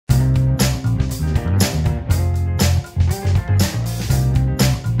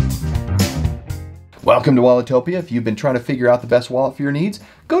Welcome to Walletopia. If you've been trying to figure out the best wallet for your needs,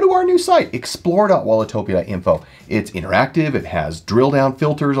 go to our new site, explore.walletopia.info. It's interactive, it has drill down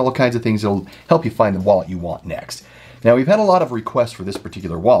filters, all kinds of things that'll help you find the wallet you want next. Now, we've had a lot of requests for this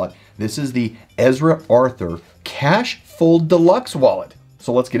particular wallet. This is the Ezra Arthur Cash Fold Deluxe wallet.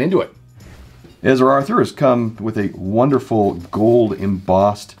 So let's get into it. Ezra Arthur has come with a wonderful gold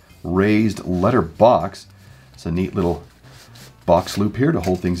embossed raised letter box. It's a neat little box loop here to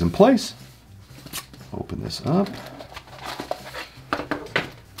hold things in place. Open this up.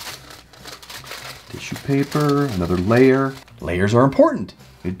 Tissue paper, another layer. Layers are important.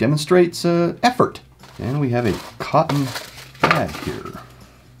 It demonstrates effort. And we have a cotton bag here.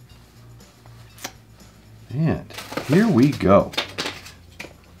 And here we go.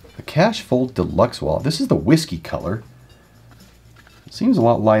 A Cash Fold Deluxe wallet. This is the whiskey color. It seems a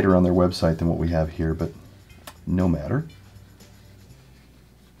lot lighter on their website than what we have here, but no matter.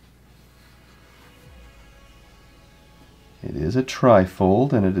 It is a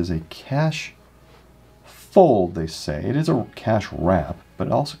trifold, and it is a cash fold, they say. It is a cash wrap, but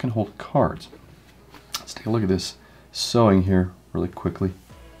it also can hold cards. Let's take a look at this sewing here really quickly.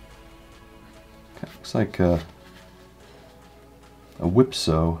 Kind of looks like a whip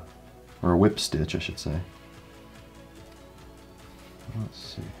sew, or a whip stitch, I should say.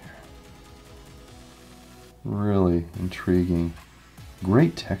 Let's see here. Really intriguing.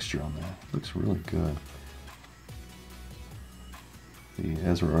 Great texture on that. Looks really good. The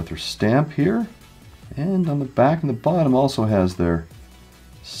Ezra Arthur stamp here, and on the back and the bottom also has their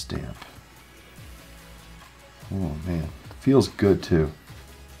stamp. Oh man, feels good too.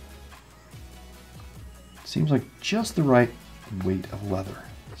 Seems like just the right weight of leather,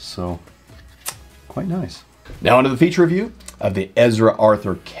 so quite nice. Now onto the feature review of the Ezra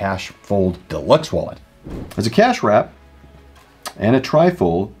Arthur Cash Fold Deluxe wallet. It's a cash wrap and a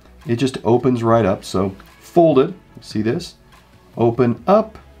trifold. It just opens right up, so folded, see this? Open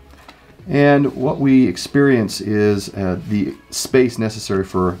up, and what we experience is the space necessary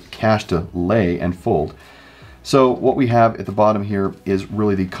for cash to lay and fold. So what we have at the bottom here is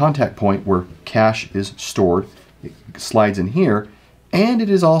really the contact point where cash is stored. It slides in here, and it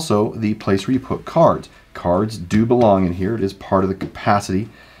is also the place where you put cards. Cards do belong in here. It is part of the capacity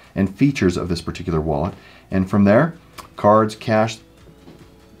and features of this particular wallet. And from there, cards, cash,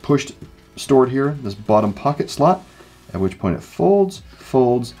 pushed, stored here, this bottom pocket slot, at which point it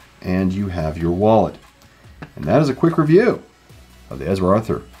folds, and you have your wallet. And that is a quick review of the Ezra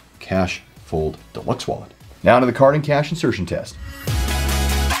Arthur Cash Fold Deluxe wallet. Now to the card and cash insertion test.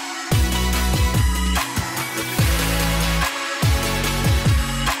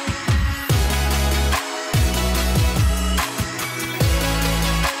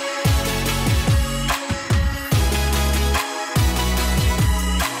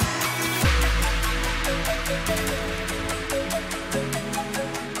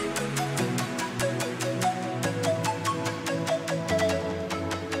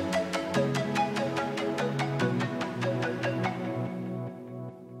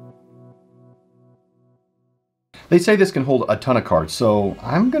 They say this can hold a ton of cards, so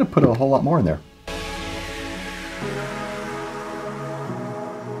I'm going to put a whole lot more in there.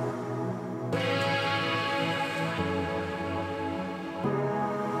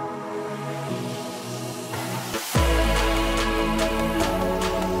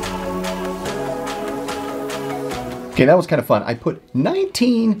 Okay, that was kind of fun. I put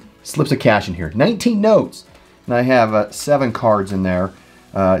 19 slips of cash in here, 19 notes, and I have 7 cards in there.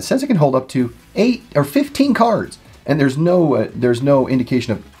 It says it can hold up to 8 or 15 cards, and there's no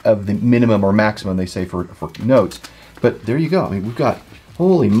indication of the minimum or maximum they say for notes. But there you go. I mean, we've got,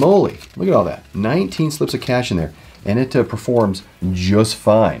 holy moly, look at all that, 19 slips of cash in there, and it performs just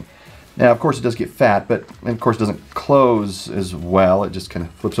fine. Now, of course, it does get fat, but of course, it doesn't close as well. It just kind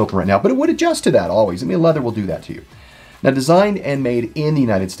of flips open right now, but it would adjust to that always. I mean, leather will do that to you. Now, designed and made in the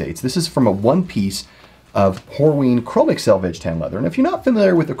United States, this is from a one-piece of Horween Chromexcel veg tan leather. And if you're not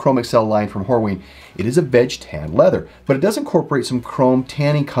familiar with the Chromexcel line from Horween, it is a veg tan leather, but it does incorporate some chrome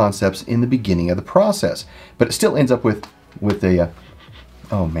tanning concepts in the beginning of the process. But it still ends up with a,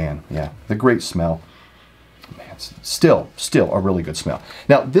 oh man, yeah, the great smell. Man, it's still a really good smell.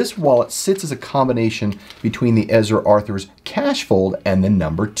 Now, this wallet sits as a combination between the Ezra Arthur's Cash Fold and the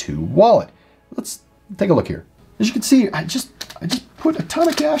number 2 wallet. Let's take a look here. As you can see, I just put a ton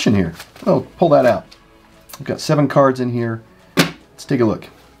of cash in here. Oh, pull that out. We've got 7 cards in here. Let's take a look.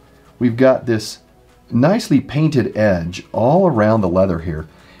 We've got this nicely painted edge all around the leather here.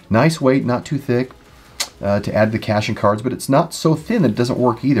 Nice weight, not too thick to add the cash and cards, but it's not so thin that it doesn't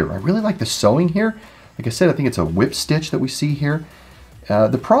work either. I really like the sewing here. Like I said, I think it's a whip stitch that we see here.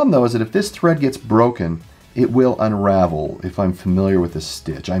 The problem though is that if this thread gets broken, it will unravel if I'm familiar with the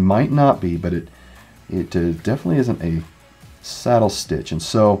stitch. I might not be, but it definitely isn't a saddle stitch. And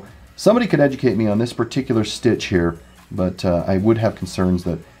so somebody could educate me on this particular stitch here, but I would have concerns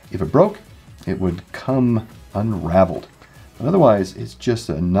that if it broke, it would come unraveled. But otherwise, it's just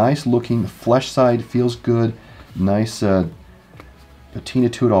a nice looking flesh side, feels good, nice patina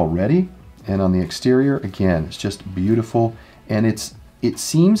to it already. And on the exterior, again, it's just beautiful. And it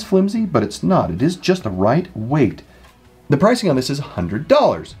seems flimsy, but it's not. It is just the right weight. The pricing on this is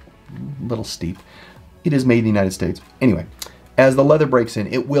 $100. A little steep. It is made in the United States. Anyway, as the leather breaks in,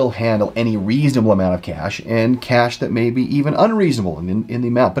 it will handle any reasonable amount of cash, and cash that may be even unreasonable in the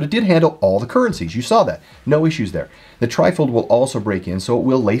amount. But it did handle all the currencies. You saw that. No issues there. The trifold will also break in, so it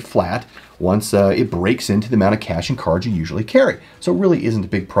will lay flat once it breaks into the amount of cash and cards you usually carry. So it really isn't a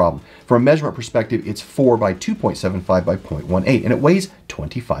big problem. From a measurement perspective, it's 4 by 2.75 by 0.18, and it weighs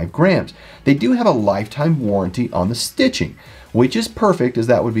 25 grams. They do have a lifetime warranty on the stitching, which is perfect, as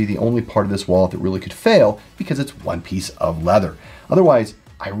that would be the only part of this wallet that really could fail because it's one piece of leather. Otherwise,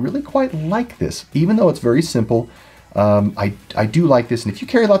 I really quite like this. Even though it's very simple, I do like this. And if you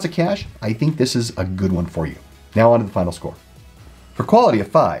carry lots of cash, I think this is a good one for you. Now on to the final score. For quality of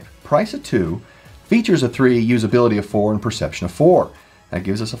 5, price of 2, features of 3, usability of 4, and perception of 4. That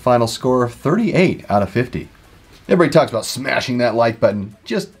gives us a final score of 38 out of 50. Everybody talks about smashing that like button.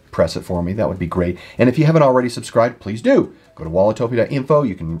 Just press it for me. That would be great. And if you haven't already subscribed, please do. Go to walletopia.info.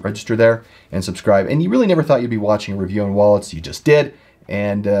 You can register there and subscribe. And you really never thought you'd be watching a review on wallets. You just did.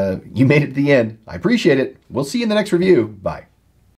 And you made it to the end. I appreciate it. We'll see you in the next review. Bye.